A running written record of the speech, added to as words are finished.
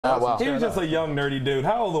Oh, wow. He was just a young, nerdy dude.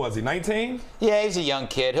 How old was he, 19? Yeah, he's a young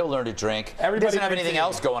kid. He'll learn to drink. He doesn't have anything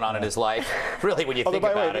else going on in his life, really, when you think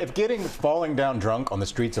about it. If falling down drunk on the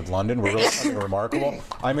streets of London were really something remarkable,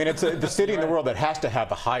 I mean, it's the city in the world that has to have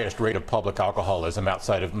the highest rate of public alcoholism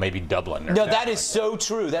outside of maybe Dublin. No, that is so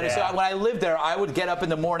true. That is so, when I lived there, I would get up in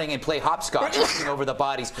the morning and play hopscotch looking over the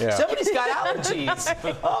bodies. Yeah. Somebody's got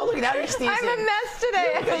allergies. Oh, look, now you're sneezing. I'm a mess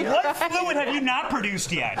today. What fluid have you not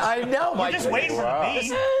produced yet? I know. You're just waiting for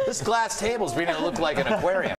me. This glass table is beginning to look like an aquarium.